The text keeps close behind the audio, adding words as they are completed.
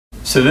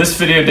So this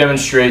video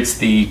demonstrates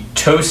the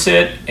toe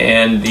sit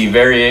and the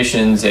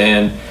variations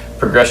and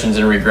progressions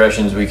and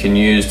regressions we can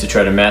use to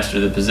try to master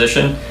the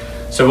position.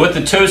 So what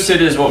the toe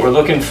sit is, what we're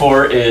looking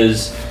for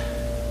is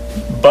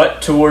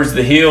butt towards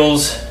the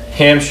heels,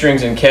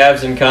 hamstrings and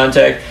calves in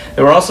contact. And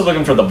we're also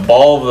looking for the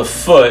ball of the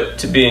foot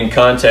to be in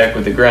contact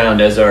with the ground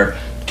as our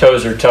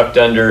toes are tucked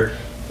under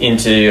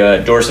into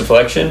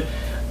dorsiflexion.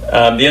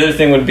 The other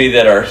thing would be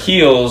that our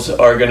heels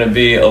are going to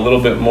be a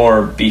little bit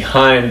more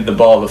behind the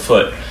ball of the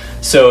foot.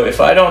 So if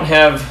I don't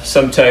have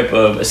some type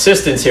of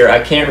assistance here,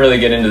 I can't really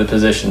get into the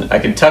position. I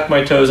can tuck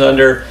my toes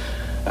under,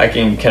 I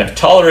can kind of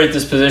tolerate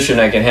this position,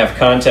 I can have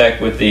contact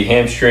with the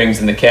hamstrings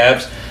and the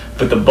calves,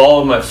 but the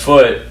ball of my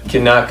foot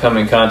cannot come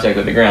in contact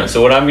with the ground.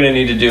 So what I'm going to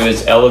need to do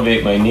is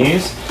elevate my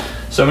knees.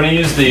 So I'm going to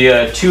use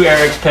the two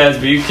Airex pads,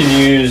 but you can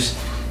use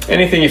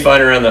anything you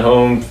find around the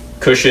home,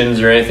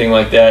 cushions or anything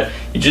like that.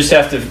 You just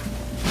have to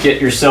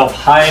get yourself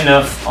high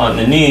enough on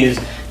the knees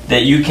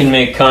that you can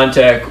make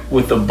contact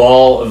with the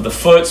ball of the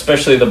foot,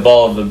 especially the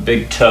ball of the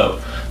big toe.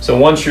 So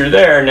once you're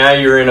there, now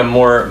you're in a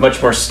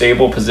much more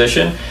stable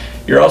position.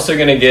 You're also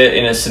going to get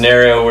in a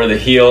scenario where the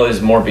heel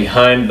is more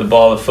behind the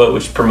ball of the foot,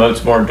 which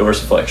promotes more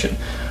dorsiflexion.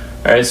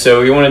 All right,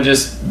 so you want to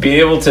just be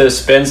able to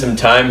spend some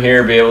time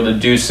here, be able to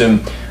do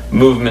some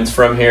movements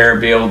from here,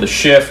 be able to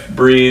shift,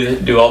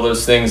 breathe, do all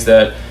those things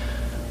that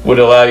would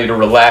allow you to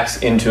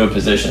relax into a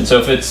position. So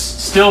if it's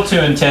still too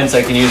intense,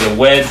 I can use a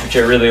wedge, which I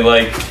really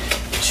like,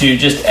 to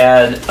just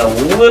add a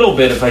little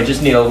bit. If I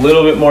just need a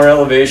little bit more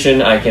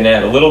elevation, I can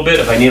add a little bit.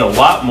 If I need a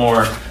lot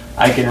more,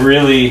 I can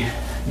really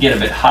get a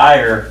bit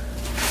higher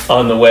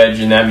on the wedge,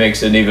 and that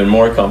makes it even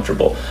more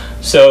comfortable.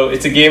 So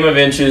it's a game of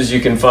inches. You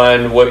can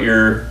find what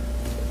you're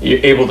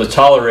able to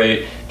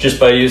tolerate just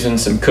by using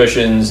some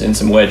cushions and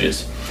some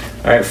wedges.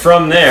 All right,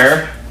 from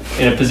there,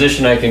 in a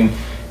position I can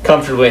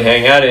comfortably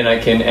hang out in, I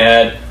can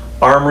add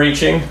arm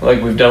reaching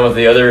like we've done with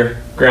the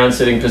other ground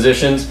sitting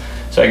positions.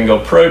 So I can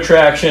go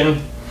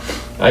protraction,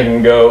 I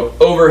can go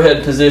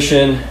overhead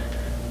position,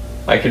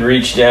 I can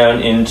reach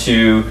down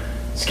into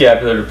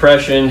scapular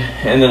depression,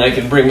 and then I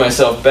can bring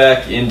myself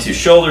back into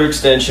shoulder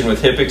extension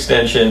with hip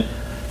extension.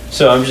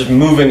 So I'm just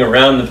moving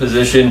around the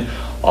position.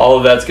 All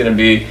of that's going to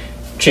be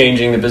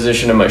changing the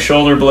position of my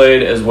shoulder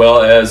blade as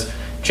well as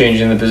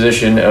changing the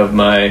position of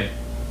my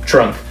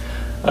trunk.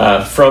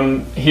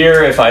 From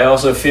here, if I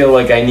also feel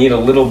like I need a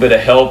little bit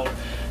of help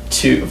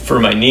for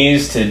my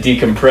knees to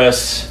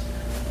decompress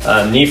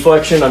knee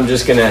flexion, I'm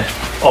just going to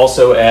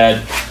also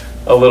add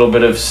a little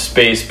bit of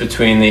space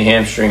between the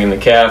hamstring and the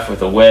calf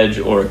with a wedge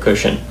or a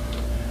cushion.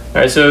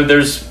 All right, so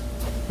there's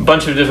a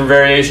bunch of different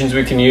variations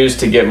we can use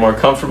to get more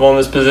comfortable in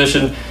this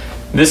position.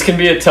 This can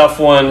be a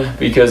tough one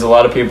because a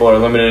lot of people are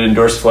limited in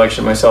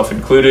dorsiflexion, myself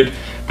included,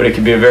 but it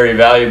can be a very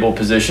valuable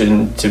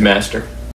position to master.